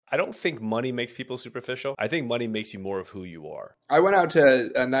I don't think money makes people superficial. I think money makes you more of who you are. I went out to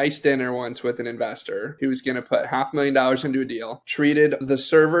a nice dinner once with an investor who was going to put $500,000 into a deal, treated the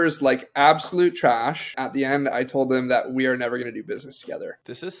servers like absolute trash. At the end, I told them that we are never going to do business together.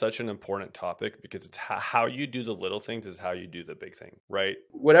 This is such an important topic because it's how you do the little things is how you do the big thing, right?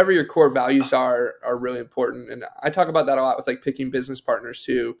 Whatever your core values are really important. And I talk about that a lot with like picking business partners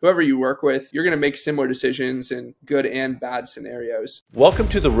too. Whoever you work with, you're going to make similar decisions in good and bad scenarios. Welcome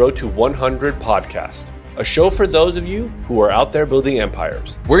to the Road to 100 podcast, a show for those of you who are out there building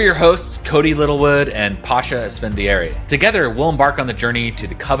empires. We're your hosts, Cody Littlewood and Pasha Esfandiari. Together, we'll embark on the journey to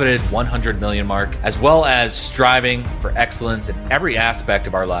the coveted 100 million mark, as well as striving for excellence in every aspect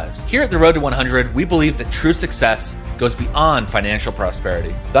of our lives. Here at the Road to 100, we believe that true success goes beyond financial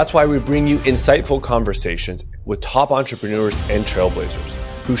prosperity. That's why we bring you insightful conversations with top entrepreneurs and trailblazers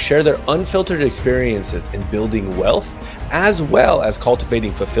who share their unfiltered experiences in building wealth, as well as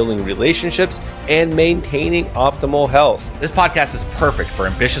cultivating fulfilling relationships and maintaining optimal health. This podcast is perfect for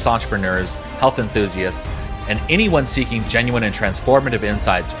ambitious entrepreneurs, health enthusiasts, and anyone seeking genuine and transformative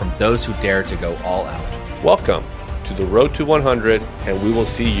insights from those who dare to go all out. Welcome to the Road to 100, and we will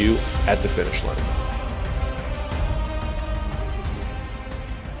see you at the finish line.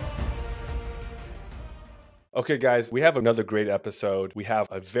 Okay, guys, we have another great episode. We have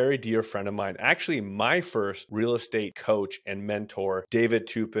a very dear friend of mine, actually my first real estate coach and mentor, David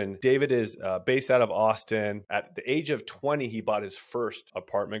Toupin. David is based out of Austin. At the age of 20, he bought his first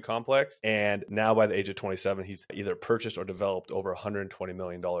apartment complex. And now by the age of 27, he's either purchased or developed over $120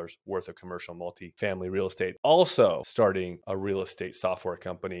 million worth of commercial multifamily real estate. Also starting a real estate software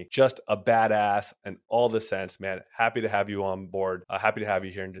company. Just a badass in all the sense, man. Happy to have you on board. Happy to have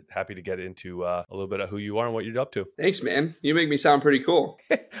you here and happy to get into a little bit of who you are and what you're up to. Thanks, man. You make me sound pretty cool.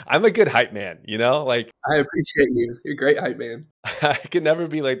 I'm a good hype man, I appreciate you. You're a great hype man. I can never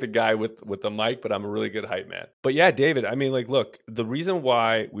be like the guy with the mic, but I'm a really good hype man. But yeah, David, look, the reason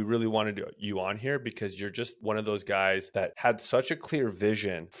why we really wanted you on here, because you're just one of those guys that had such a clear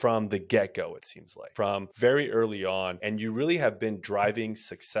vision from the get-go, it seems like, from very early on. And you really have been driving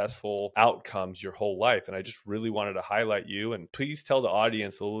successful outcomes your whole life. And I just really wanted to highlight you. And please tell the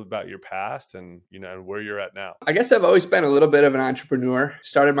audience a little bit about your past and, and where you're at now. I guess I've always been a little bit of an entrepreneur.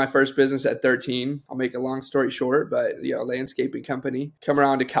 Started my first business at 13. I'll make a long story short, but, landscaping company. Come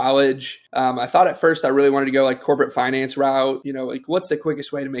around to college. I thought at first I really wanted to go like corporate finance route, what's the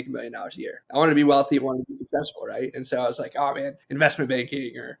quickest way to make $1 million a year? I wanted to be wealthy, wanted to be successful, right? And so I was like, oh man, investment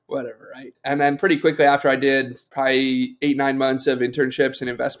banking or whatever, right? And then pretty quickly after I did probably 8-9 months of internships in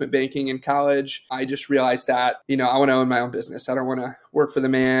investment banking in college, I just realized that, I want to own my own business. I don't want to work for the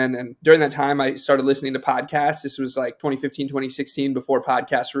man. And during that time, I started listening to podcasts. This was like 2015, 2016, before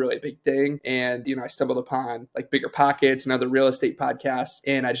podcasts were really a big thing. And, I stumbled upon like Bigger Pockets and other real estate podcasts,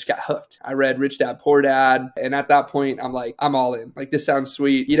 and I just got hooked. I read Rich Dad, Poor Dad. And at that point, I'm like, I'm all in. Like, this sounds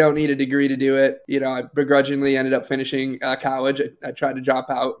sweet. You don't need a degree to do it. I begrudgingly ended up finishing college. I tried to drop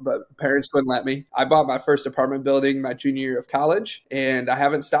out, but parents wouldn't let me. I bought my first apartment building my junior year of college, and I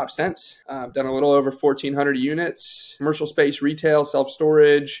haven't stopped since. I've done a little over 1,400 units, commercial space, retail,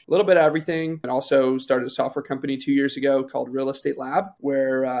 self-storage, a little bit of everything. And also started a software company 2 years ago called Real Estate Lab,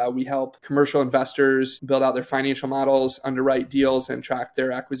 where we help commercial investors build out their financial models, underwrite deals, and track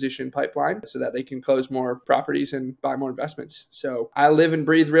their acquisition pipeline so that they can close more properties and buy more investments. So I live and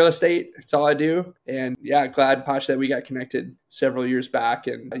breathe real estate. It's all I do. And yeah, glad, Posh, that we got connected several years back.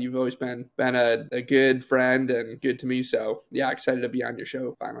 And you've always been a good friend and good to me. So yeah, excited to be on your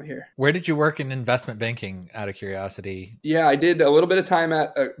show finally here. Where did you work in investment banking, out of curiosity? Yeah, I did a little bit of time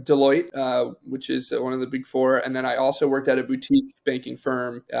at Deloitte, which is one of the big four. And then I also worked at a boutique banking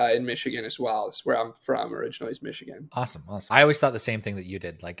firm in Michigan as well. That's where I'm from originally, is Michigan. Awesome. I always thought the same thing that you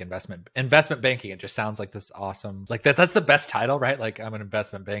did, like investment banking. It just sounds like this awesome, like that's the best title, right? Like I'm an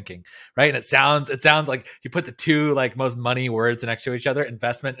investment banking, right? And it sounds like you put the two like most money words next to each other,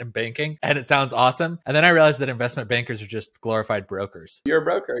 investment and banking, and it sounds awesome. And then I realized that investment bankers are just glorified brokers. You're a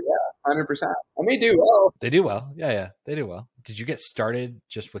broker. Yeah, 100%. And they do well. They do well. Yeah. They do well. Did you get started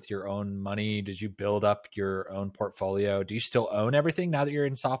just with your own money? Did you build up your own portfolio? Do you still own everything now that you're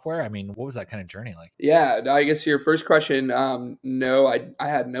in software? I mean, what was that kind of journey like? Yeah, I guess your first question, no, I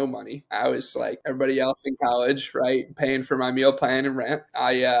had no money. I was like everybody else in college, right? Paying for my meal plan and rent.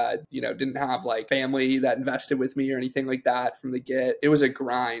 I, didn't have like family that invested with me or anything like that from the get. It was a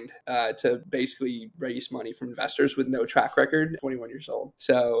grind to basically raise money from investors with no track record, 21 years old.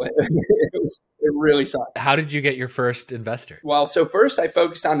 So it It really sucked. How did you get your first investor? Well, so first I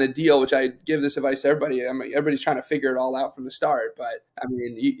focused on the deal, which I give this advice to everybody. I mean, everybody's trying to figure it all out from the start. But I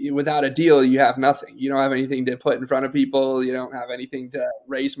mean, without a deal, you have nothing. You don't have anything to put in front of people. You don't have anything to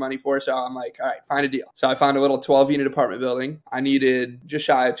raise money for. So I'm like, all right, find a deal. So I found a little 12-unit apartment building. I needed just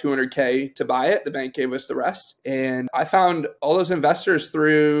shy of $200K to buy it. The bank gave us the rest. And I found all those investors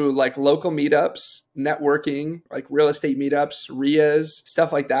through like local meetups, networking, like real estate meetups, RIAs,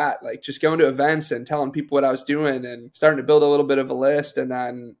 stuff like that. Like just going to events and telling people what I was doing and starting to build a little bit of a list. And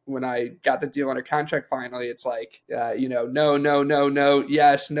then when I got the deal under contract, finally, it's like, no,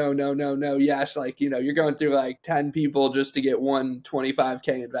 yes, no, yes. Like, you're going through like 10 people just to get one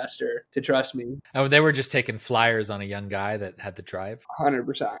 25K investor to trust me. Oh, they were just taking flyers on a young guy that had the drive.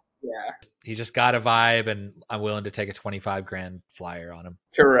 100%. Yeah. He just got a vibe and I'm willing to take a 25 grand flyer on him.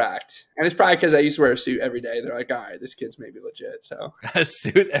 Correct. And it's probably because I used to wear a suit every day. They're like, all right, this kid's maybe legit. So a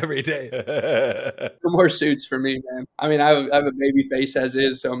suit every day. No more suits for me, man. I mean, I have a baby face as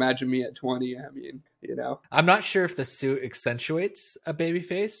is. So imagine me at 20. I mean, I'm not sure if the suit accentuates a baby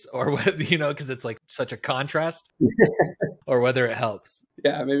face or whether, because it's like such a contrast or whether it helps.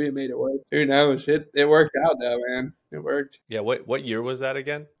 Yeah, maybe it made it work. Who knows? It worked out though, man. It worked. Yeah. What year was that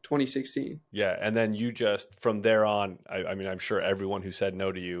again? 2016. Yeah. And then you just, from there on, I mean, I'm sure everyone who said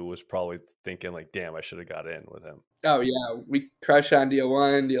no to you was probably thinking like, damn, I should have got in with him. Oh yeah. We crushed on deal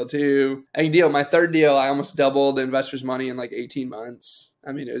 1, deal 2. My third deal, I almost doubled the investors' money in like 18 months.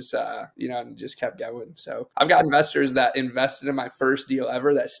 I mean, it was, and just kept going. So I've got investors that invested in my first deal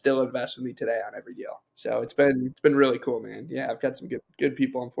ever that still invest with me today on every deal. So it's been really cool, man. Yeah, I've got some good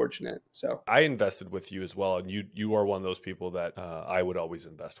people. I'm fortunate. So I invested with you as well, and you are one of those people that I would always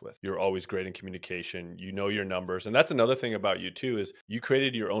invest with. You're always great in communication. You know your numbers, and that's another thing about you too is you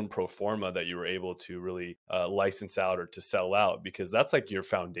created your own pro forma that you were able to really license out or to sell out, because that's like your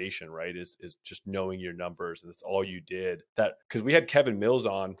foundation, right? Is just knowing your numbers, and that's all you did. That because we had Kevin Mills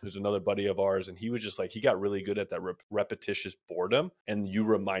on, who's another buddy of ours, and he was just like, he got really good at that repetitious boredom, and you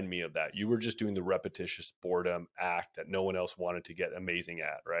remind me of that. You were just doing the repetitious boredom act that no one else wanted to get amazing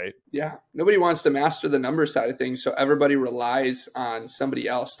at, right? Yeah, nobody wants to master the number side of things, so everybody relies on somebody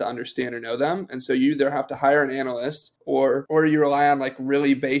else to understand or know them, and so you either have to hire an analyst or you rely on like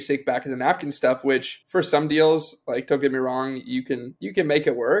really basic back of the napkin stuff, which for some deals, like don't get me wrong, you can make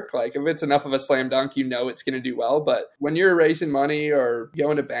it work. Like if it's enough of a slam dunk, it's going to do well. But when you're raising money or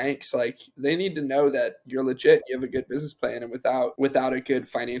going to banks, like they need to know that you're legit, you have a good business plan, and without a good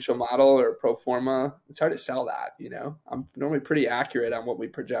financial model or pro forma, it's hard to sell that. I'm normally pretty accurate on what we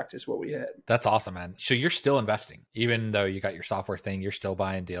project is what we hit. That's awesome, man. So you're still investing, even though you got your software thing, you're still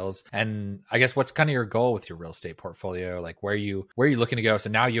buying deals. And I guess what's kind of your goal with your real estate portfolio? Like where are you looking to go? So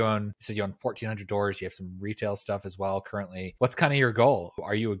now you said you own 1,400 doors. You have some retail stuff as well currently. What's kind of your goal?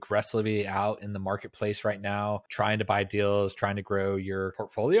 Are you aggressively out in the marketplace right now, trying to buy deals, trying to grow your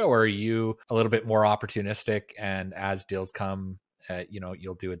portfolio? Or are you a little bit more opportunistic, and as deals come,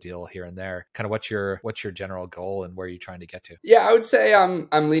 you'll do a deal here and there? Kind of what's your general goal and where are you trying to get to? Yeah, I would say I'm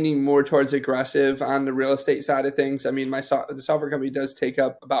leaning more towards aggressive on the real estate side of things. I mean, the software company does take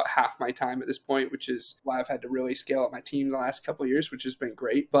up about half my time at this point, which is why I've had to really scale up my team the last couple of years, which has been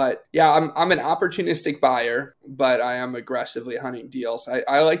great. But yeah, I'm an opportunistic buyer, but I am aggressively hunting deals.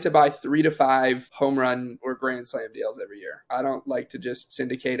 I like to buy 3 to 5 home run or grand slam deals every year. I don't like to just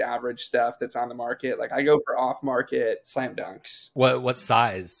syndicate average stuff that's on the market. Like I go for off market slam dunks. What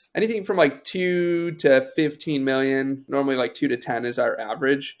size? Anything from like 2 to 15 million. Normally like 2 to 10 is our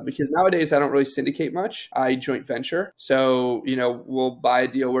average, because nowadays I don't really syndicate much. I joint venture. So, we'll buy a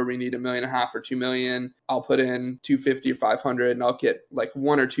deal where we need $1.5 million or 2 million. I'll put in 250 or 500 and I'll get like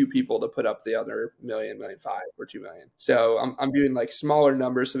 1 or 2 people to put up the other $1 million, $1.5 million or 2 million. So I'm doing like smaller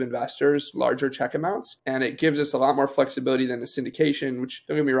numbers of investors, larger check amounts. And it gives us a lot more flexibility than the syndication, which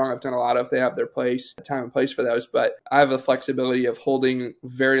don't get me wrong, I've done a lot of, they have their place, time and place for those, but I have a flexibility of holding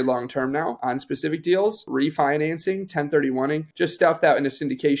very long term now on specific deals, refinancing, 1031ing, just stuff that in a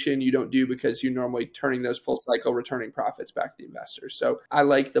syndication you don't do because you're normally turning those full cycle returning profits back to the investors. So I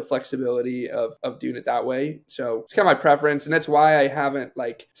like the flexibility of doing it that way. So it's kind of my preference. And that's why I haven't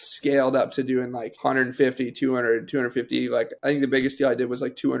like scaled up to doing like 150, 200, 250. Like I think the biggest deal I did was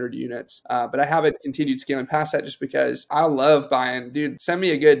like 200 units. But I haven't continued scaling past that just because I love buying, dude, send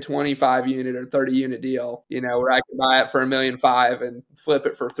me a good 25 unit or 30 unit deal, where I can buy it for $1.5 million 5 and flip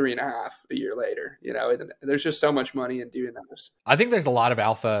it for 3.5 a year later. And there's just so much money in doing those. I think there's a lot of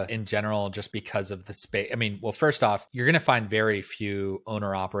alpha in general just because of the space. I mean, well, first off, you're going to find very few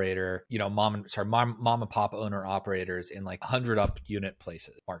owner operator, mom and pop owner operators in like 100 up unit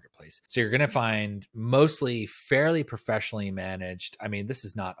marketplace. So you're going to find mostly fairly professionally managed. I mean, this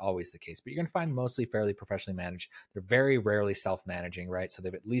is not always the case, but you're going to find mostly fairly professionally managed. They're very rarely self-managing, right? So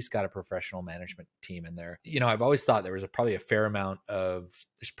they've at least got a professional management team in there. I've always thought there's probably a fair amount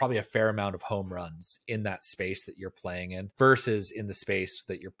of home runs in that space that you're playing in versus in the space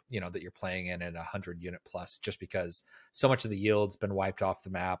that you're playing in at 100 unit plus, just because so much of the yield's been wiped off the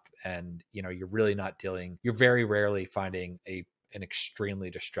map, and you're very rarely finding an extremely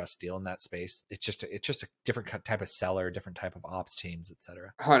distressed deal in that space. It's just a different type of seller, different type of ops teams,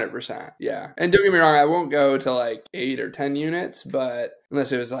 etc. 100%. Yeah. And don't get me wrong, I won't go to like 8 or 10 units, but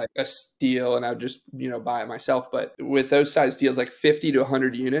unless it was like a steal and I would just, buy it myself. But with those size deals, like 50 to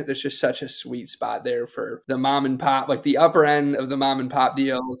 100 unit, there's just such a sweet spot there for the mom and pop, like the upper end of the mom and pop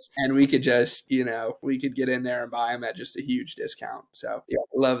deals. And we could just, we could get in there and buy them at just a huge discount. So yeah,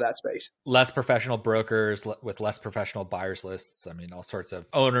 love that space. Less professional brokers with less professional buyers lists. I mean, all sorts of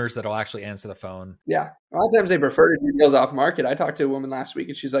owners that'll actually answer the phone. Yeah. A lot of times they prefer to do deals off market. I talked to a woman last week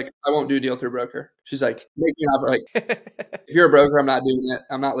and she's like, I won't do a deal through broker. She's like, make me an offer. Like, if you're a broker, I'm not doing it.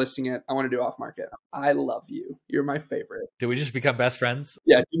 I'm not listing it. I want to do off market. I love you. You're my favorite. Did we just become best friends?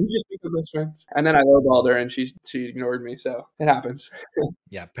 Yeah. Did we just become best friends? And then I lowballed her and she ignored me. So it happens.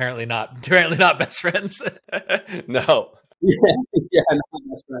 Yeah. Apparently not best friends. No. Yeah, not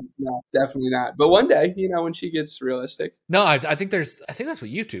best friends. No, definitely not. But one day, when she gets realistic. No, I think that's what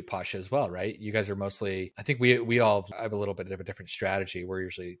you do, Pasha, as well, right? You guys are mostly, I think we all have a little bit of a different strategy. We're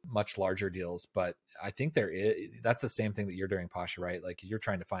usually much larger deals, but I think that's the same thing that you're doing, Pasha, right? Like you're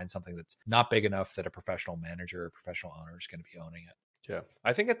trying to find something that's not big enough that a professional manager or professional owner is going to be owning it. Yeah.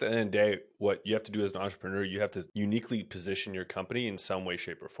 I think at the end of the day, what you have to do as an entrepreneur, you have to uniquely position your company in some way,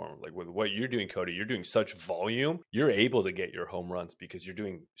 shape, or form. Like with what you're doing, Cody, you're doing such volume, you're able to get your home runs because you're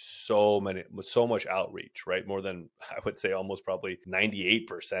doing so much outreach, right? More than, I would say, almost probably 98%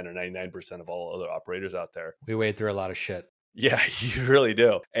 or 99% of all other operators out there. We wade through a lot of shit. Yeah, you really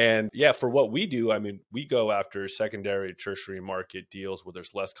do. And yeah, for what we do, I mean, we go after secondary, tertiary market deals where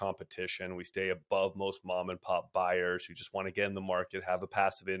there's less competition. We stay above most mom and pop buyers who just want to get in the market, have a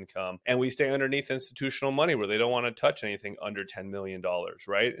passive income. And we stay underneath institutional money where they don't want to touch anything under $10 million,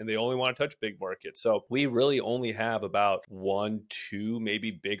 right? And they only want to touch big markets. So we really only have about 1, 2,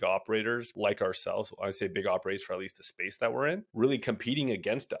 maybe big operators like ourselves. I say big operators for at least the space that we're in, really competing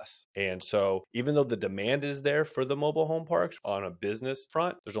against us. And so even though the demand is there for the mobile home park, on a business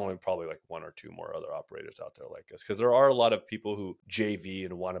front, there's only probably like 1 or 2 more other operators out there like us, because there are a lot of people who JV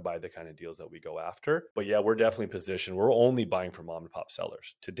and want to buy the kind of deals that we go after. But yeah, we're definitely positioned. We're only buying from mom and pop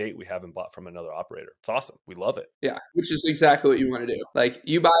sellers. To date, we haven't bought from another operator. It's awesome. We love it. Yeah, which is exactly what you want to do. Like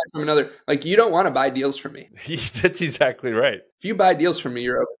you buy from another, like you don't want to buy deals from me. That's exactly right. If you buy deals from me,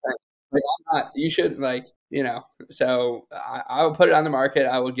 you're overpaying. Like I'm not, you should so I will put it on the market.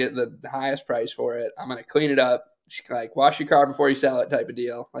 I will get the highest price for it. I'm going to clean it up. Like wash your car before you sell it type of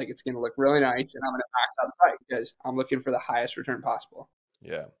deal. Like it's going to look really nice and I'm going to max out the price because I'm looking for the highest return possible.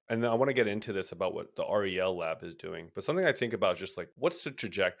 Yeah. And I want to get into this about what the REL lab is doing. But something I think about is just like, what's the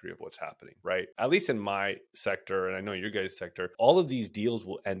trajectory of what's happening, right? At least in my sector, and I know your guys' sector, all of these deals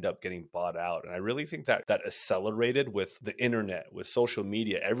will end up getting bought out. And I really think that accelerated with the internet, with social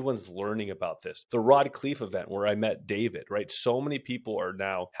media. Everyone's learning about this. The Rod Cleef event where I met David, right? So many people are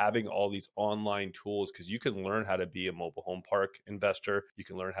now having all these online tools because you can learn how to be a mobile home park investor. You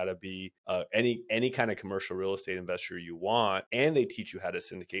can learn how to be any kind of commercial real estate investor you want. And they teach you how to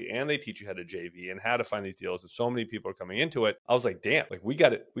syndicate and they teach you how to JV and how to find these deals. And so many people are coming into it. I was like, damn, like we got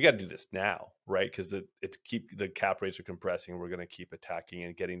to do this now, right? Because the cap rates are compressing. We're going to keep attacking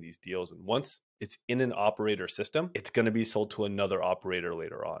and getting these deals. And once it's in an operator system, it's going to be sold to another operator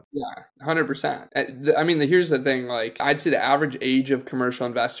later on. Yeah, 100%. I mean, here's the thing, like I'd say the average age of commercial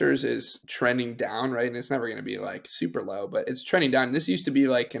investors is trending down, right? And it's never going to be like super low, but it's trending down. This used to be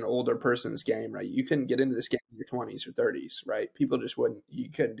like an older person's game, right? You couldn't get into this game in your 20s or 30s, right? People just you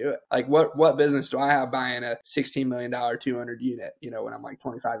couldn't do it. Like what business do I have buying a $16 million 200 unit, when I'm like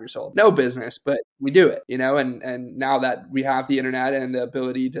 25 years old? No business, but we do it, and now that we have the internet and the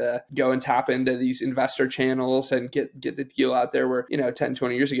ability to go and tap into these investor channels and get the deal out there where, 10,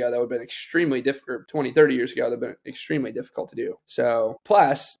 20 years ago, that would have been extremely difficult, 20, 30 years ago, that would have been extremely difficult to do. So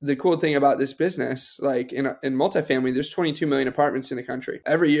plus the cool thing about this business, like in multifamily, there's 22 million apartments in the country.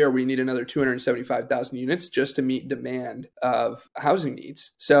 Every year we need another 275,000 units just to meet demand of housing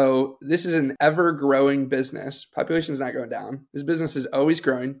needs. So this is an ever growing business. Population is not going down. This business is always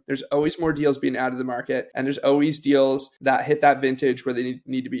growing. There's always more deals being added to the market, and there's always deals that hit that vintage where they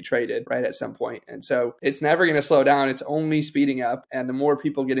need to be traded right at some point. And so it's never going to slow down. It's only speeding up, and the more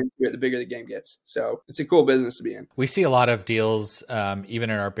people get into it, the bigger the game gets. So it's a cool business to be in. We see a lot of deals, even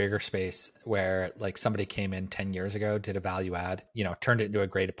in our bigger space, where like somebody came in 10 years ago, did a value add, turned it into a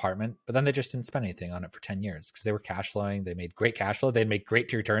great apartment, but then they just didn't spend anything on it for 10 years because they were cash flowing. They made great cash flow. They'd make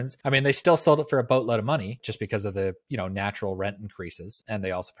great returns. I mean, they still sold it for a boatload of money just because of the, natural rent increases. And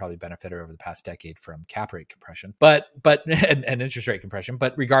they also probably benefited over the past decade from cap rate compression, and interest rate compression.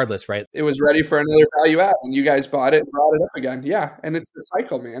 But regardless, right? It was ready for another value add and you guys bought it and brought it up again. Yeah. And it's the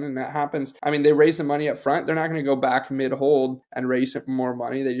cycle, man. And that happens. I mean, they raise the money up front. They're not going to go back mid hold and raise more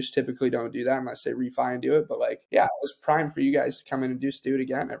money. They just typically don't do that unless they refi and do it. But it was prime for you guys to come in and do it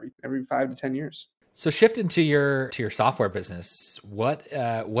again every 5 to 10 years. So shift into your software business. What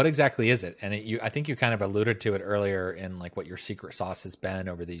exactly is it? And I think you kind of alluded to it earlier in like what your secret sauce has been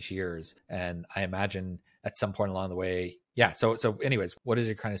over these years. And I imagine at some point along the way, yeah. So anyways, what is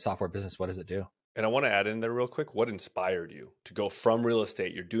your kind of software business? What does it do? And I want to add in there real quick, what inspired you to go from real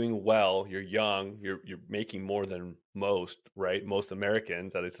estate? You're doing well, you're young, you're making more than most, right? Most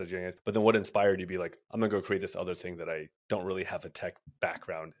Americans that it's such young age. But then what inspired you to be like, I'm gonna go create this other thing that I don't really have a tech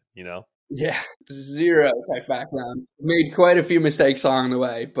background, Yeah, zero tech background. Made quite a few mistakes along the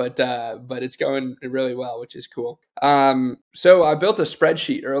way, but it's going really well, which is cool. So I built a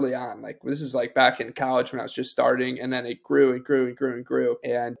spreadsheet early on. Like this is like back in college when I was just starting, and then it grew and grew and grew and grew,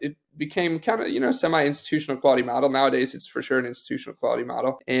 and it became kind of, semi-institutional quality model. Nowadays, it's for sure an institutional quality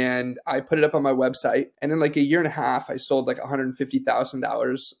model. And I put it up on my website. And in like a year and a half, I sold like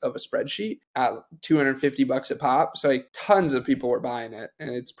 $150,000 of a spreadsheet at $250 a pop. So like tons of people were buying it. And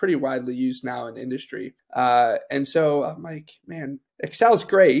it's pretty widely used now in the industry. And so I'm like, man, Excel's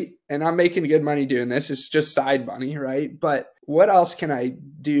great. And I'm making good money doing this. It's just side money, right? But what else can I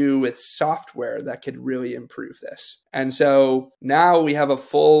do with software that could really improve this? And so now we have a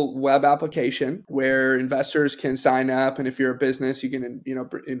full web application where investors can sign up. And if you're a business, you can,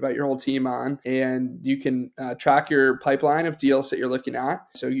 invite your whole team on, and you can track your pipeline of deals that you're looking at.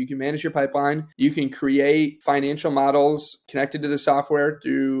 So you can manage your pipeline. You can create financial models connected to the software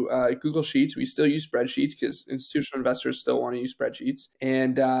through Google Sheets. We still use spreadsheets because institutional investors still want to use spreadsheets.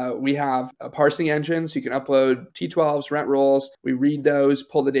 And we have a parsing engine, so you can upload T12s, rent rolls. We read those,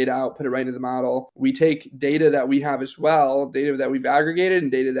 pull the data out, put it right into the model. We take data that we have as well, data that we've aggregated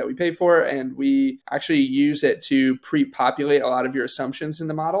and data that we pay for, and we actually use it to pre-populate a lot of your assumptions in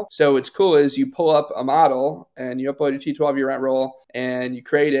the model. So what's cool is you pull up a model and you upload your T12, your rent roll, and you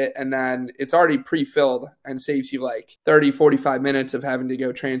create it, and then it's already pre-filled and saves you like 30, 45 minutes of having to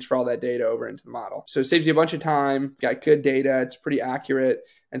go transfer all that data over into the model. So it saves you a bunch of time, got good data, it's pretty accurate.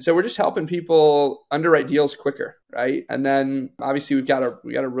 And so we're just helping people underwrite deals quicker, right? And then obviously we've got a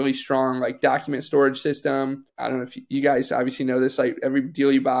really strong like document storage system. I don't know if you guys obviously know this, like every deal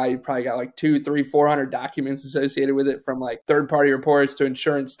you buy, you probably got like 200, 300, 400 documents associated with it, from like third-party reports to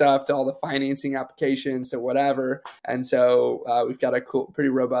insurance stuff to all the financing applications to whatever. And so we've got a cool,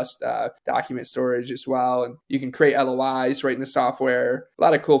 pretty robust document storage as well. And you can create LOIs right in the software. A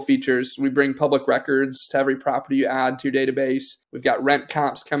lot of cool features. We bring public records to every property you add to your database. We've got rent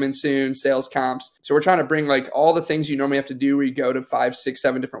comps coming soon, sales comps. So we're trying to bring like all the things you normally have to do where you go to 5, 6,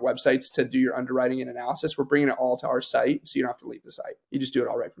 7 different websites to do your underwriting and analysis. We're bringing it all to our site, so you don't have to leave the site. You just do it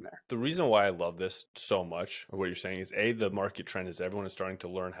all right from there. The reason why I love this so much, or what you're saying, is the market trend is everyone is starting to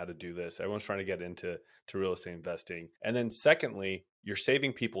learn how to do this. Everyone's trying to get into real estate investing. And then secondly, you're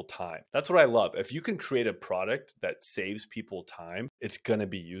saving people time. That's what I love. If you can create a product that saves people time, it's going to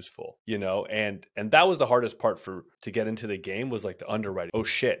be useful, and that was the hardest part to get into the game, was like the underwriting. Oh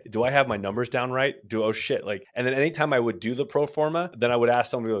shit, do I have my numbers down right? Oh shit. And then anytime I would do the pro forma, then I would ask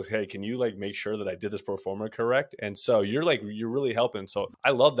somebody else, hey, can you like make sure that I did this pro forma correct? And so you're really helping. So I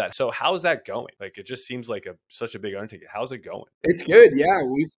love that. So how's that going? Like, it just seems like such a big undertaking. How's it going? It's good. Yeah.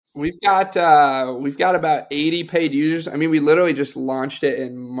 We've got about 80 paid users. I mean, we literally just launched it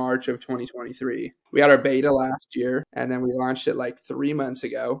in March of 2023. We had our beta last year, and then we launched it like 3 months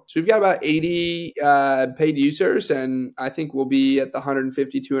ago. So we've got about 80 paid users, and I think we'll be at the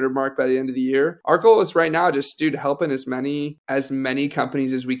 150, 200 mark by the end of the year. Our goal is right now just, dude, helping as many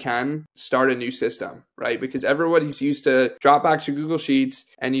companies as we can start a new system, right? Because everybody's used to Dropbox or Google Sheets,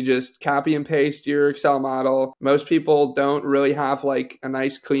 and you just copy and paste your Excel model. Most people don't really have like a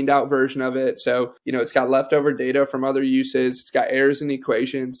nice cleaned out version of it. So, it's got leftover data from other uses. It's got errors in the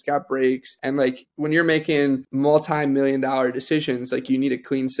equations. It's got breaks. And like when you're making multi-million-dollar decisions, like you need a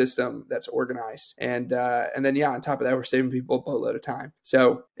clean system that's organized. And then, yeah, on top of that, we're saving people a boatload of time.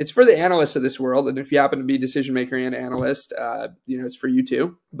 So it's for the analysts of this world. And if you happen to be a decision maker and analyst, it's for you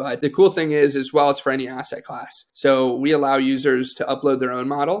too. But the cool thing is, as well, it's for any asset class. So we allow users to upload their own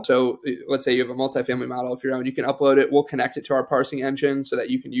model. So let's say you have a multifamily model of your own, you can upload it. We'll connect it to our parsing engine so that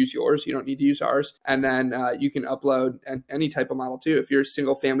you can use yours. You don't need to use ours. And then you can upload any type of model too. If you're a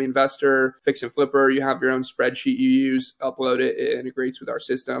single family investor, fix and flipper, you have your own spreadsheet you use, upload it. It integrates with our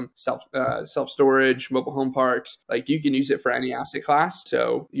system, self-storage, mobile home parks. Like you can use it for any asset class.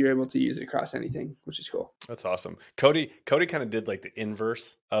 So you're able to use it across anything, which is cool. That's awesome. Cody kind of did like the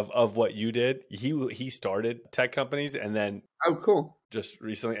inverse of what you did. He started tech companies and then oh, cool. Just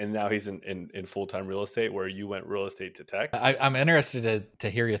recently, and now he's in full-time real estate, where you went real estate to tech. I'm interested to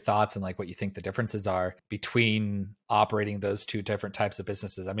hear your thoughts and like what you think the differences are between operating those two different types of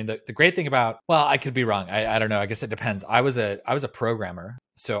businesses. I mean, the great thing about, well, I could be wrong. I don't know. I guess it depends. I was a programmer.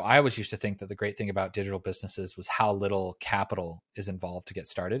 So I always used to think that the great thing about digital businesses was how little capital is involved to get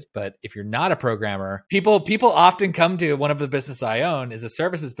started. But if you're not a programmer, people often come to one of the businesses I own is a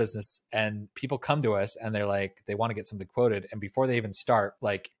services business, and people come to us and they're like, they want to get something quoted. And before they even start,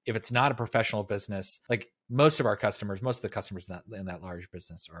 like if it's not a professional business, like most of the customers in that large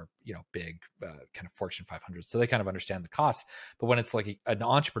business are, big kind of Fortune 500. So they kind of understand the costs. But when it's like an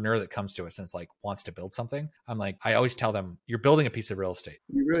entrepreneur that comes to us and it's like wants to build something, I always tell them, you're building a piece of real estate.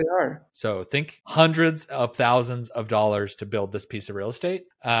 You really are. So think hundreds of thousands of dollars to build this piece of real estate.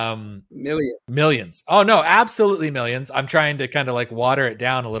 Millions. Oh no, absolutely millions. I'm trying to kind of like water it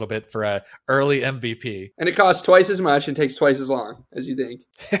down a little bit for a early MVP. And it costs twice as much and takes twice as long as you think.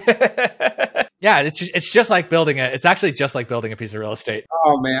 Yeah, it's just like it's actually just like building a piece of real estate.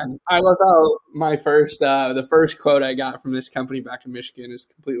 Oh man, I love how the first quote I got from this company back in Michigan is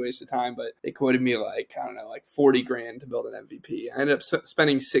a complete waste of time, but they quoted me like 40 grand to build an MVP. I ended up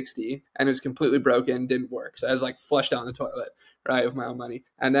spending 60 and it was completely broken, didn't work. So I was like flushed down the toilet, right, with my own money.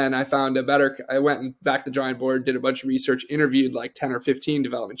 And then I found I went back to the drawing board, did a bunch of research, interviewed like 10 or 15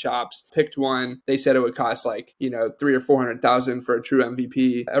 development shops, picked one. They said it would cost like, 300 or 400,000 for a true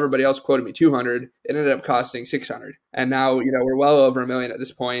MVP. Everybody else quoted me 200. It ended up costing 600. And now, we're well over $1 million at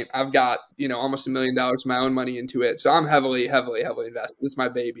this point. I've got, almost $1 million of my own money into it. So I'm heavily invested. It's my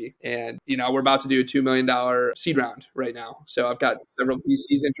baby. And, we're about to do a $2 million seed round right now. So I've got several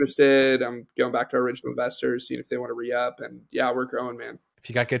VCs interested. I'm going back to our original investors, seeing if they want to re-up. And yeah, we're growing, man. If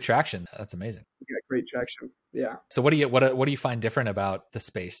you got good traction, that's amazing. We got great traction. Yeah. So what do you find different about the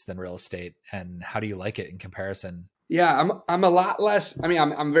space than real estate, and how do you like it in comparison? Yeah, I'm a lot less. I mean,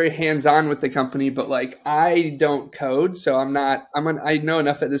 I'm very hands-on with the company, but like I don't code, so I know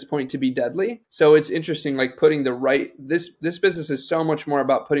enough at this point to be deadly. So it's interesting, like putting this business is so much more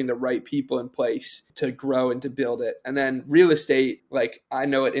about putting the right people in place to grow and to build it. And then real estate, like I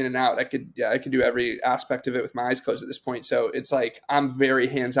know it in and out. I could do every aspect of it with my eyes closed at this point. So it's like I'm very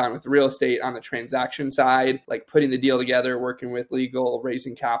hands-on with real estate on the transaction side, like putting the deal together, working with legal,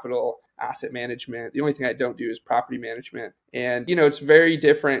 raising capital, asset management. The only thing I don't do is property management. And, it's very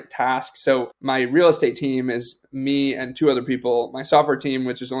different tasks. So my real estate team is me and 2 other people. My software team,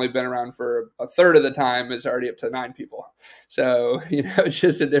 which has only been around for a third of the time, is already up to 9 people. So, it's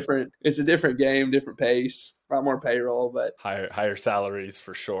just a different game, different pace, a lot more payroll, but higher salaries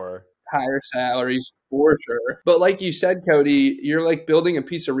for sure. Higher salaries for sure. But like you said, Cody, you're like building a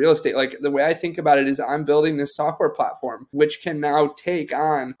piece of real estate. Like the way I think about it is I'm building this software platform, which can now take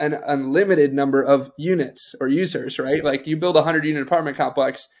on an unlimited number of units or users, right? Like you build a 100-unit apartment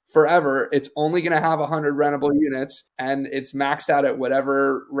complex forever. It's only going to have 100 rentable units and it's maxed out at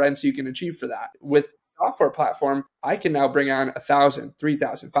whatever rents you can achieve for that. With software platform, I can now bring on 1,000,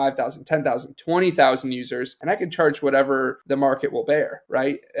 3,000, 5,000, 10,000, 20,000 users, and I can charge whatever the market will bear,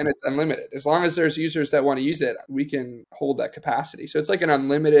 right? And it's unlimited. As long as there's users that want to use it, we can hold that capacity. So it's like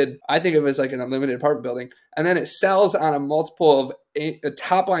I think of it as like an unlimited apartment building. And then it sells on a multiple of a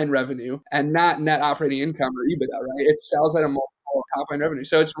top line revenue and not net operating income or EBITDA, right? It sells at a multiple of top line revenue.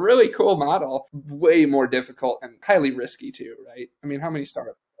 So it's a really cool model, way more difficult and highly risky too, right? I mean, how many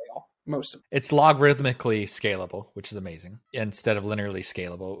startups fail? most of It's logarithmically scalable, which is amazing, instead of linearly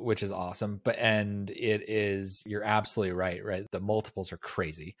scalable, which is awesome. And it is, you're absolutely right? The multiples are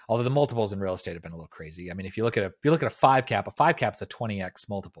crazy. Although the multiples in real estate have been a little crazy. I mean, if you look at a 5 cap, a 5 cap's a 20x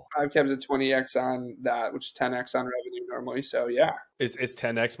multiple. 5 caps at 20x on that, which is 10x on revenue normally. So yeah. Is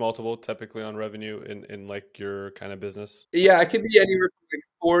 10x multiple typically on revenue in like your kind of business? Yeah, it could be anywhere from like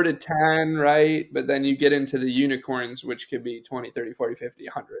 4 to 10, right? But then you get into the unicorns, which could be 20, 30, 40, 50,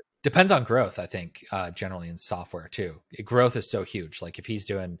 100. Depends on growth, I think, generally in software too. Growth is so huge. Like if he's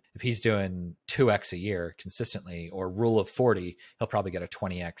doing 2x a year consistently, or rule of 40, he'll probably get a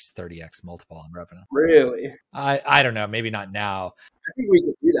 20x, 30x multiple on revenue. Really? I don't know, maybe not now. I think we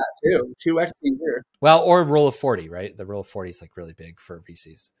could do that too. 2x a year. Well, or rule of 40, right? The rule of 40 is like really big for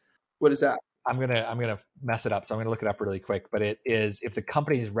VCs. What is that? I'm gonna mess it up, so I'm gonna look it up really quick. But it is, if the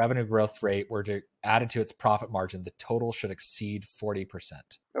company's revenue growth rate were to add it to its profit margin, the total should exceed 40%.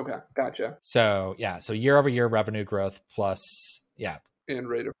 Okay, gotcha. So yeah, so year over year revenue growth plus And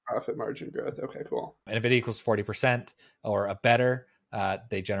rate of profit margin growth. Okay, cool. and if it equals 40% or a better,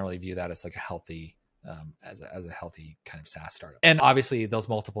 they generally view that as like a healthy. As a healthy kind of SaaS startup. And obviously those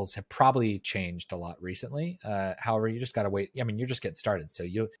multiples have probably changed a lot recently. However, you just got to wait. I mean, you're just getting started. So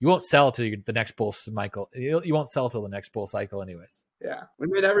you won't sell till the next bull cycle. You won't sell till the next bull cycle anyways. Yeah, we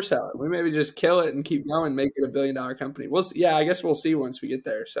may never sell it. We maybe just kill it and keep going, make it $1 billion company. We'll see. Yeah, I guess we'll see once we get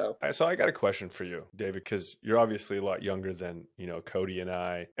there. So I got a question for you, David, because you're obviously a lot younger than, Cody and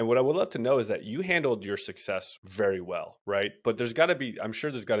I. And what I would love to know is that you handled your success very well, right? But I'm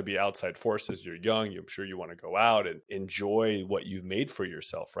sure there's got to be outside forces. You're young. I'm sure you want to go out and enjoy what you've made for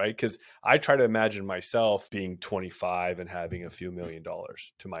yourself, right? Because I try to imagine myself being 25 and having a few $1 million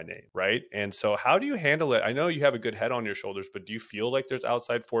to my name, right? And so how do you handle it? I know you have a good head on your shoulders, but do you feel like there's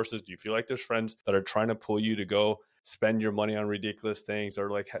outside forces? Do you feel like there's friends that are trying to pull you to go spend your money on ridiculous things?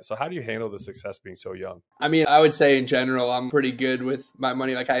 Or like, so how do you handle the success being so young? I mean, I would say in general, I'm pretty good with my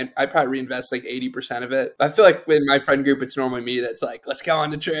money. Like I probably reinvest like 80% of it. I feel like in my friend group, it's normally me that's like, let's go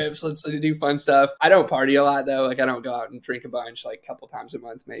on to trips. Let's do fun stuff. I don't party a lot though. Like I don't go out and drink a bunch, like a couple times a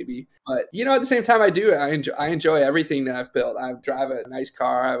month maybe. But at the same time I do, I enjoy everything that I've built. I drive a nice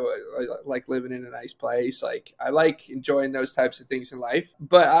car. I like living in a nice place. Like I like enjoying those types of things in life.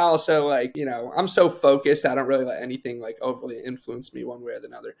 But I also like, I'm so focused. I don't really let anything like overly influence me one way or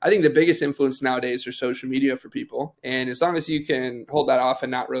another. I think the biggest influence nowadays are social media for people. And as long as you can hold that off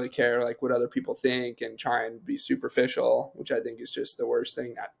and not really care like what other people think and try and be superficial, which I think is just the worst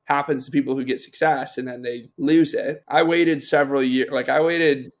thing that happens to people who get success and then they lose it. I waited several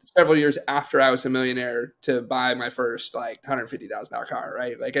years after I was a millionaire to buy my first like $150,000 car,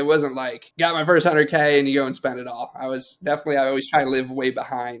 right? Like it wasn't like got my first 100K and you go and spend it all. I always try to live way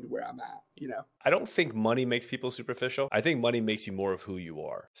behind where I'm at. I don't think money makes people superficial. I think money makes you more of who you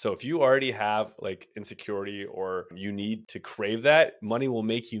are. So if you already have like insecurity or you need to crave that, money will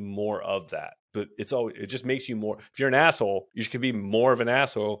make you more of that. But it just makes you more. If you're an asshole, you should be more of an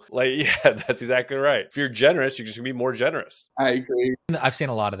asshole. Like, yeah, that's exactly right. If you're generous, you're just gonna be more generous. I agree. I've seen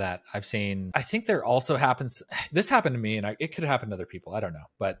a lot of that. I think there also happens, this happened to me and it could happen to other people. I don't know.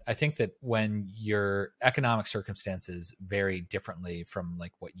 But I think that when your economic circumstances vary differently from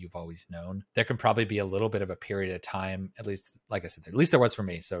like what you've always known, there can probably be a little bit of a period of time, at least, like I said, at least there was for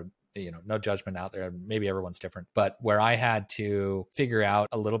me. So no judgment out there. Maybe everyone's different, but where I had to figure out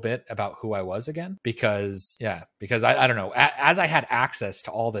a little bit about who I was again, because I don't know, as I had access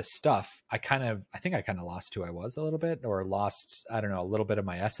to all this stuff, I think I kind of lost who I was a little bit, or lost, I don't know, a little bit of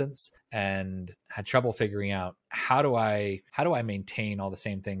my essence, and had trouble figuring out how do I maintain all the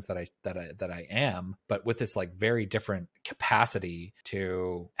same things that I am, but with this like very different capacity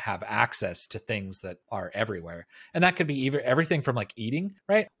to have access to things that are everywhere. And that could be everything from like eating,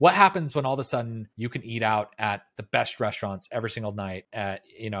 right? What happens when all of a sudden you can eat out at the best restaurants every single night, and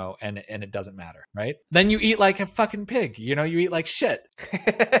it doesn't matter, right? Then you eat like a fucking pig, you eat like shit.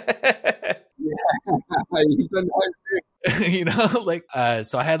 Yeah, you sometimes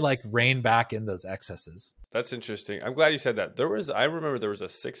so I had like rein back in those excesses. That's interesting. I'm glad you said that. I remember there was a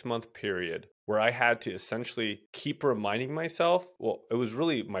 6-month period where I had to essentially keep reminding myself. Well, it was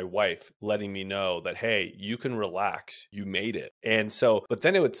really my wife letting me know that, hey, you can relax. You made it. And so, but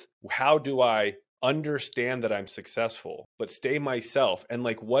then how do I understand that I'm successful, but stay myself? And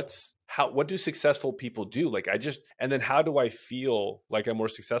like, what do successful people do? Like and then how do I feel like I'm more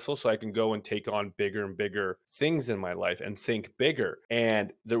successful so I can go and take on bigger and bigger things in my life and think bigger?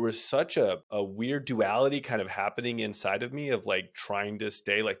 And there was such a weird duality kind of happening inside of me of like trying to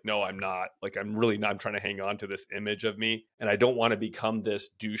stay like, no, I'm not, like, I'm really not, I'm trying to hang on to this image of me. And I don't want to become this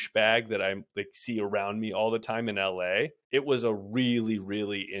douchebag that I'm like see around me all the time in LA. It was a really,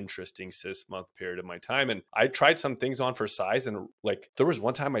 really interesting 6-month period of my time. And I tried some things on for size. And like, there was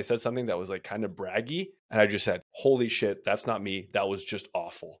one time I said something that was like kind of braggy. And I just said, holy shit, that's not me. That was just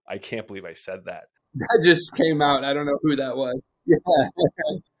awful. I can't believe I said that. That just came out. I don't know who that was. Yeah.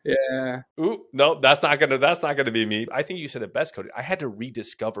 Yeah. Ooh, no, that's not gonna be me. I think you said it best, Cody. I had to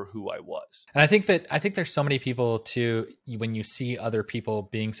rediscover who I was. And I think there's so many people too, when you see other people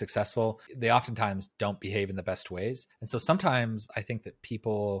being successful, they oftentimes don't behave in the best ways. And so sometimes I think that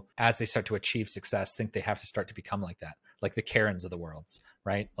people, as they start to achieve success, think they have to start to become like that, like the Karens of the world,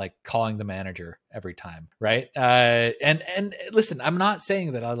 right? Like calling the manager every time, right? And listen, I'm not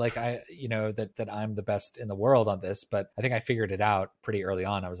saying that that I'm the best in the world on this, but I think I figured it out pretty early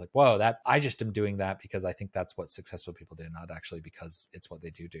on. I was like, whoa, that I just am doing that because I think that's what successful people do, not actually because it's what they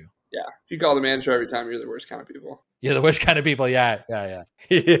do. Yeah. If you call the manager every time, you're the worst kind of people. You're the worst kind of people. Yeah. Yeah.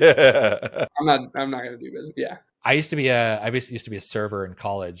 I'm not going to do business. Yeah. I used to be a server in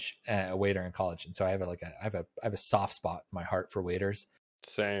college, a waiter in college, and so I have a soft spot in my heart for waiters.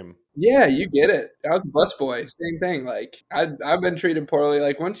 Same. Yeah, you get it. I was a busboy. Same thing. Like I've been treated poorly.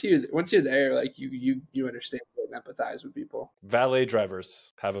 Like once you're there, like you understand and empathize with people. Valet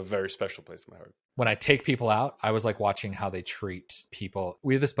drivers have a very special place in my heart. When I take people out, I was like watching how they treat people.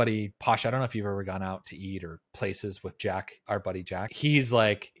 We have this buddy, Posh. I don't know if you've ever gone out to eat or places with Jack, our buddy Jack. He's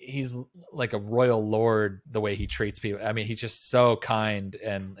like a royal lord the way he treats people. I mean, he's just so kind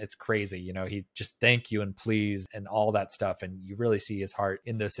and it's crazy. You know, he just thank you and please and all that stuff. And you really see his heart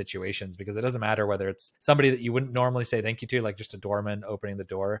in those situations because it doesn't matter whether it's somebody that you wouldn't normally say thank you to, like just a doorman opening the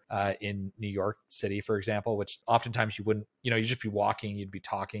door in New York City, for example, which oftentimes you wouldn't, you'd just be walking, you'd be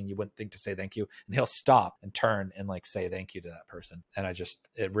talking, you wouldn't think to say thank you. And he'll stop and turn and like say thank you to that person. And I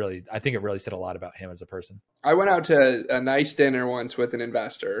think it really said a lot about him as a person. I went out to a nice dinner once with an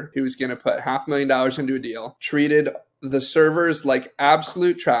investor who was going to put $500,000 into a deal, treated the servers like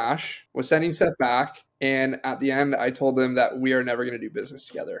absolute trash, was sending stuff back. And at the end, I told him that we are never going to do business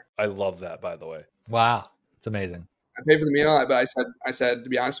together. I love that, by the way. Wow. It's amazing. I paid for the meal, but I said, to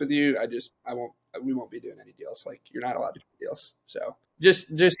be honest with you, we won't be doing any deals. Like you're not allowed to do deals. So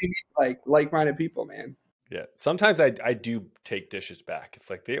just you need like-minded people, man. Yeah. Sometimes I do take dishes back. If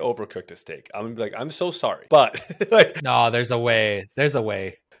like they overcooked a steak, I'm gonna be like, I'm so sorry. But like, no, there's a way. There's a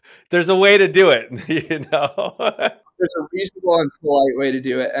way to do it, you know? There's a reasonable and polite way to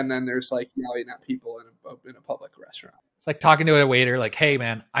do it. And then there's like yelling at people in a public restaurant. It's like talking to a waiter, like, hey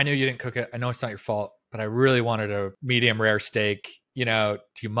man, I know you didn't cook it. I know it's not your fault, but I really wanted a medium rare steak. Do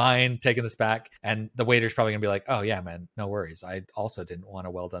you mind taking this back? And the waiter's probably gonna be like, oh yeah, man, no worries. I also didn't want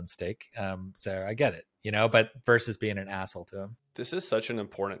a well done steak. So I get it, but versus being an asshole to him. This is such an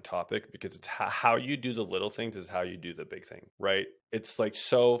important topic because it's how you do the little things is how you do the big thing, right? It's like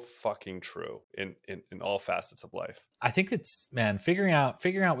so fucking true in all facets of life. I think it's, man, figuring out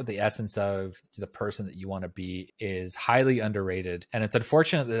what the essence of the person that you want to be is highly underrated. And it's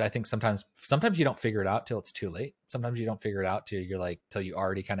unfortunate that I think sometimes you don't figure it out till it's too late. Sometimes you don't figure it out till you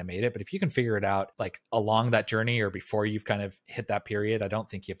already kind of made it. But if you can figure it out like along that journey or before you've kind of hit that period, I don't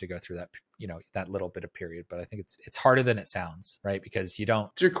think you have to go through that, that little bit of period. But I think it's harder than it sounds, right? Because you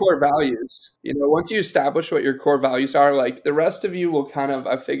don't. Your core values, once you establish what your core values are, like the rest of you will kind of,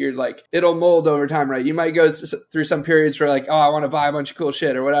 I figured like it'll mold over time, right? You might go through some periods where like, oh, I want to buy a bunch of cool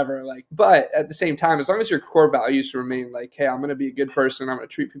shit or whatever. Like, but at the same time, as long as your core values remain like, hey, I'm going to be a good person. I'm going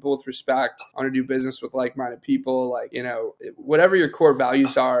to treat people with respect. I want to do business with like-minded people. Like, whatever your core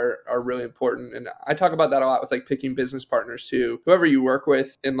values are really important. And I talk about that a lot with like picking business partners too. Whoever you work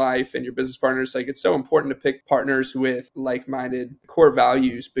with in life and your business partners, like it's so important to pick partners with like-minded core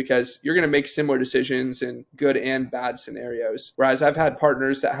values because you're going to make similar decisions in good and bad scenarios. Whereas I've had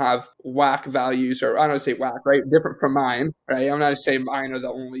partners that have whack values, or I don't want to say whack, right? Different from mine, right? I'm not saying mine are the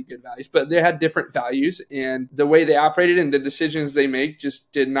only good values, but they had different values and the way they operated and the decisions they make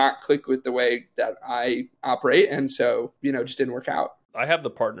just did not click with the way that I operate. And so, just didn't work out. I have the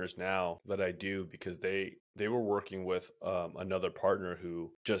partners now that I do because they were working with another partner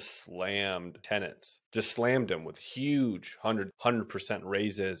who just slammed tenants, just slammed them with huge 100%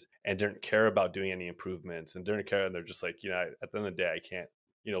 raises and didn't care about doing any improvements and didn't care. And they're just like, at the end of the day, I can't,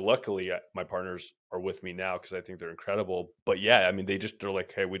 luckily my partners are with me now because I think they're incredible. But yeah, I mean, they're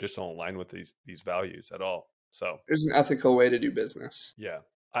like, hey, we just don't align with these values at all. So there's an ethical way to do business. Yeah.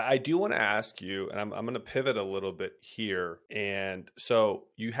 I do want to ask you, and I'm going to pivot a little bit here. And so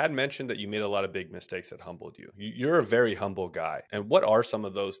you had mentioned that you made a lot of big mistakes that humbled you. You're a very humble guy. And what are some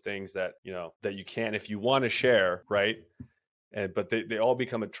of those things that, that you can, if you want to share, right? But they all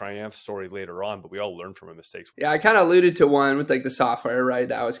become a triumph story later on, but we all learn from our mistakes. Yeah, I kind of alluded to one with like the software, right?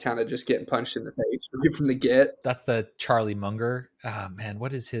 That was kind of just getting punched in the face right from the get. That's the Charlie Munger. Man,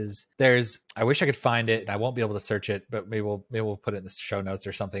 what is his? I wish I could find it, and I won't be able to search it, but maybe we'll put it in the show notes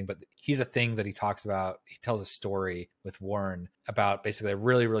or something. But he's a thing that he talks about. He tells a story with Warren about basically a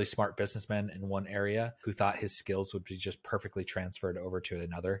really, really smart businessman in one area who thought his skills would be just perfectly transferred over to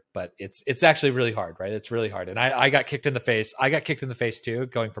another. But it's actually really hard, right? It's really hard. And I got kicked in the face. I got kicked in the face too,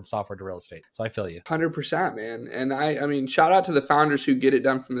 going from software to real estate. So I feel you. 100%, man. And I mean, shout out to the founders who get it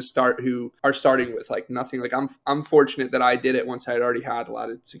done from the start, who are starting with like nothing. Like I'm fortunate that I did it once I had already had a lot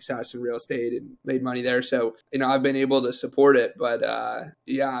of success in real estate and made money there. So, I've been able to support it. But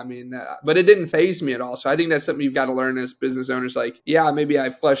yeah, I mean, but it didn't faze me at all. So I think that's something you've got to learn as business owners. Like, yeah, maybe I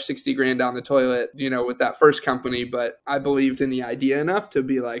flushed 60 grand down the toilet, with that first company, but I believed in the idea enough to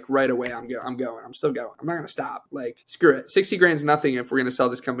be like, right away, I'm going. I'm still going. I'm not going to stop. Like, screw it. 60 grand's nothing if we're going to sell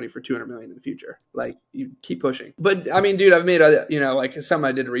this company for 200 million in the future. Like, you keep pushing. But I mean, dude, I've made like something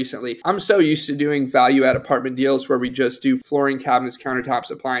I did recently. I'm so used to doing value add apartment deals where we just do flooring, cabinets, countertops,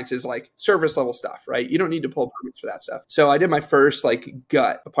 appliances, like service level stuff, right? You don't need to pull permits for that stuff. So I did my first like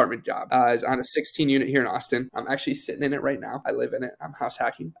gut apartment job. Is on a 16 unit here in Austin. I'm actually sitting in it right now. I live in it. I'm house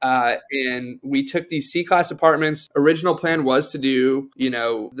hacking. And we took these C-class apartments. Original plan was to do,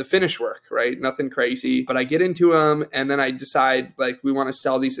 the finish work, right? Nothing crazy, but I get into them and then I decide like we want to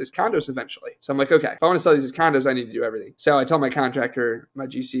sell these as condos eventually. So I'm like, okay, if I want to sell these as condos, I need to do everything. So I tell my contractor, my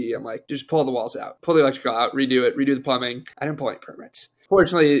GC, I'm like, just pull the walls out, pull the electrical out, redo the plumbing. I didn't pull any permits.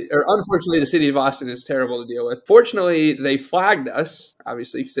 Fortunately, or unfortunately, the city of Austin is terrible to deal with. Fortunately, they flagged us,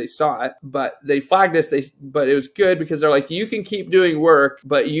 obviously, because they saw it, but they flagged us. But it was good because they're like, you can keep doing work,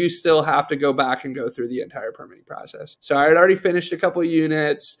 but you still have to go back and go through the entire permitting process. So I had already finished a couple of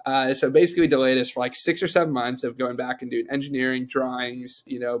units. So basically delayed us for like 6 or 7 months of going back and doing engineering, drawings,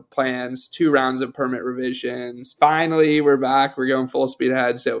 plans, 2 rounds of permit revisions. Finally, we're back. We're going full speed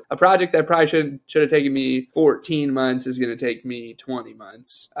ahead. So a project that probably should have taken me 14 months is going to take me 20 months.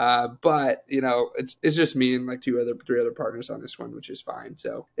 But it's just me and like 3 other partners on this one, which is fine.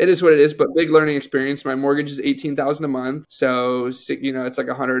 So it is what it is, but big learning experience. My mortgage is $18,000 a month. So, it's like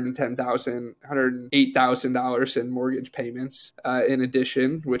 $108,000 in mortgage payments, in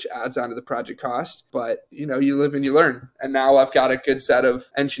addition, which adds on to the project cost. But, you live and you learn. And now I've got a good set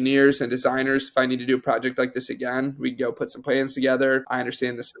of engineers and designers. If I need to do a project like this again, we go put some plans together. I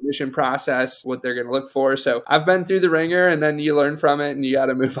understand the submission process, what they're going to look for. So I've been through the ringer and then you learn from it and you got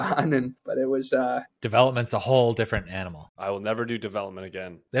to move on. But it was, development's a whole different animal. I will never do development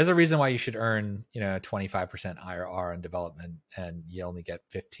again. There's a reason why you should earn, 25% IRR on development and you only get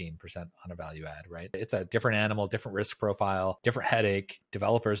 15% on a value add, right? It's a different animal, different risk profile, different headache.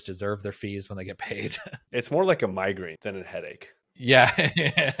 Developers deserve their fees when they get paid. It's more like a migraine than a headache. Yeah.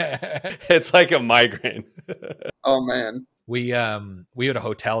 It's like a migraine. Oh man. We had a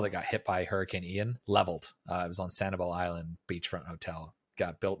hotel that got hit by Hurricane Ian, leveled. It was on Sanibel Island, beachfront hotel.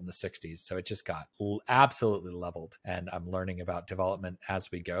 Got built in the 60s. So it just got absolutely leveled. And I'm learning about development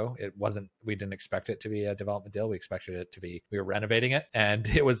as we go. We didn't expect it to be a development deal. We expected it to be, we were renovating it and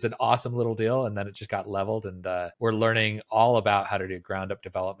it was an awesome little deal. And then it just got leveled and we're learning all about how to do ground up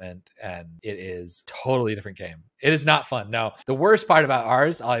development. And it is totally different game. It is not fun. No, the worst part about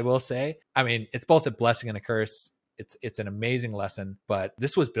ours, I will say, I mean, it's both a blessing and a curse. It's an amazing lesson, but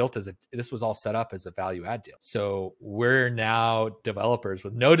this was all set up as a value add deal. So we're now developers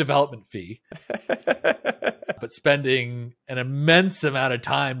with no development fee, but spending an immense amount of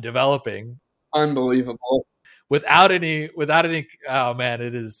time developing. Unbelievable. Without any, oh man,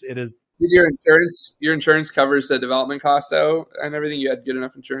 it is. Did your insurance covers the development cost though and everything? You had good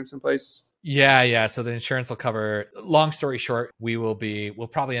enough insurance in place? Yeah. So the insurance will cover, long story short, we'll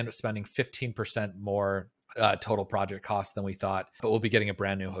probably end up spending 15% more total project cost than we thought, but we'll be getting a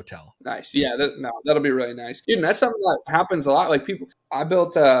brand new hotel. Nice. Yeah, that'll be really nice. Dude, and that's something that happens a lot. Like I've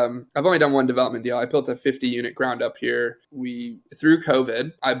only done one development deal. I built a 50 unit ground up here. Through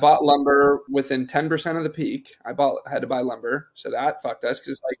COVID, I bought lumber within 10% of the peak. I had to buy lumber. So that fucked us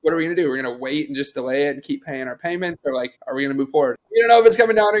because like, what are we going to do? We're going to wait and just delay it and keep paying our payments, or like, are we going to move forward? You don't know if it's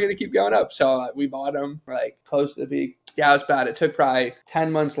coming down or going to keep going up. So we bought them like close to the peak. Yeah, it was bad. It took probably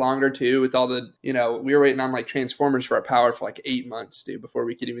 10 months longer too with all the, we were waiting on like transformers for our power for like 8 months, dude, before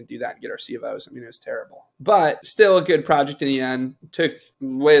we could even do that and get our CFOs. I mean, it was terrible, but still a good project in the end. It took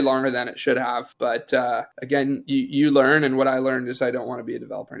way longer than it should have. But again, you learn. And what I learned is I don't want to be a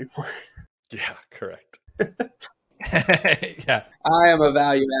developer anymore. Yeah, correct. Yeah. I am a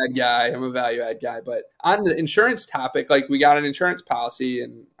value add guy. But on the insurance topic, like we got an insurance policy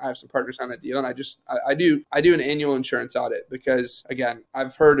and I have some partners on that deal. And I do an annual insurance audit because again,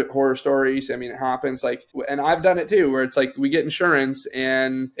 I've heard horror stories. I mean, it happens and I've done it too, where it's like we get insurance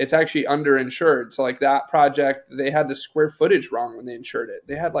and it's actually underinsured. So like that project, they had the square footage wrong when they insured it.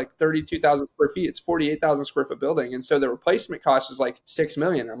 They had like 32,000 square feet. It's 48,000 square foot building. And so the replacement cost was like 6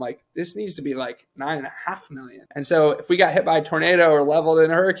 million. I'm like, this needs to be like 9.5 million. And so if we got hit by a tornado or leveled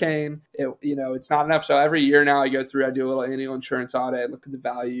in a hurricane, it's not enough. So every year now I do a little annual insurance audit, look at the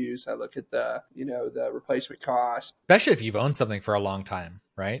values, I look at the replacement cost. Especially if you've owned something for a long time,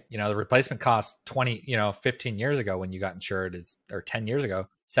 right? The replacement cost 15 years ago when you got insured or 10 years ago,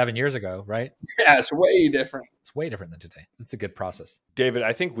 7 years ago, right? Yeah, it's way different. It's way different than today. It's a good process. David,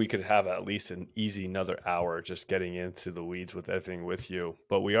 I think we could have at least an easy another hour just getting into the weeds with everything with you,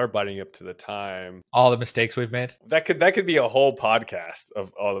 but we are biting up to the time. All the mistakes we've made. That could be a whole podcast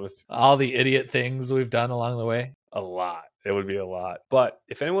of all of us. All the idiot things we've done along the way. A lot. It would be a lot. But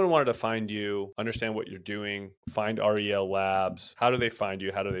if anyone wanted to find you, understand what you're doing, find REL Labs, how do they find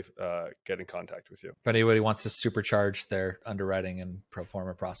you? How do they get in contact with you? If anybody wants to supercharge their underwriting and pro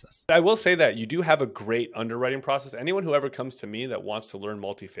forma process. I will say that you do have a great underwriting process. Anyone who ever comes to me that wants to learn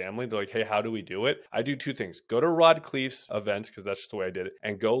multifamily, they're like, hey, how do we do it? I do two things. Go to Rod Cleef's events, because that's just the way I did it,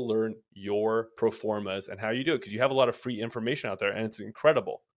 and go learn your pro formas and how you do it, because you have a lot of free information out there and it's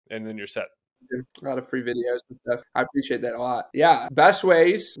incredible. And then you're set. A lot of free videos and stuff. I appreciate that a lot. Yeah. Best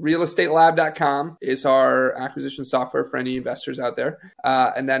ways, realestatelab.com is our acquisition software for any investors out there.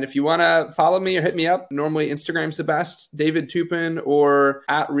 And then if you want to follow me or hit me up, normally Instagram's the best, David Toupin or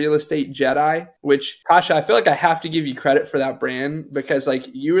at Real Estate Jedi, which, Kasha, I feel like I have to give you credit for that brand because like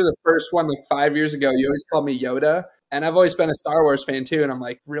you were the first one like 5 years ago. You always called me Yoda. And I've always been a Star Wars fan too. And I'm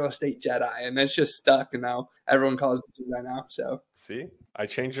like, Real Estate Jedi. And that's just stuck. And now everyone calls me Jedi now. So see, I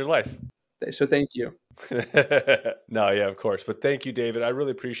changed your life. So thank you. No, yeah, of course. But thank you, David. I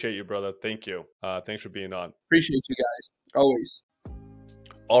really appreciate you, brother. Thank you. Thanks for being on. Appreciate you guys. Always.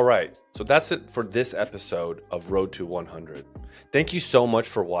 All right. So that's it for this episode of Road to 100. Thank you so much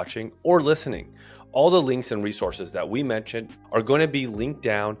for watching or listening. All the links and resources that we mentioned are going to be linked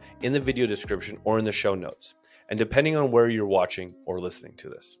down in the video description or in the show notes. And depending on where you're watching or listening to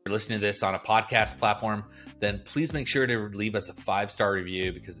this. If you're listening to this on a podcast platform, then please make sure to leave us a 5-star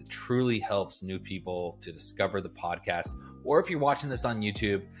review because it truly helps new people to discover the podcast. Or if you're watching this on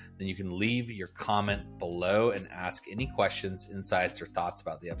YouTube, then you can leave your comment below and ask any questions, insights, or thoughts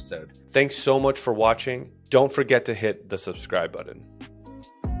about the episode. Thanks so much for watching. Don't forget to hit the subscribe button.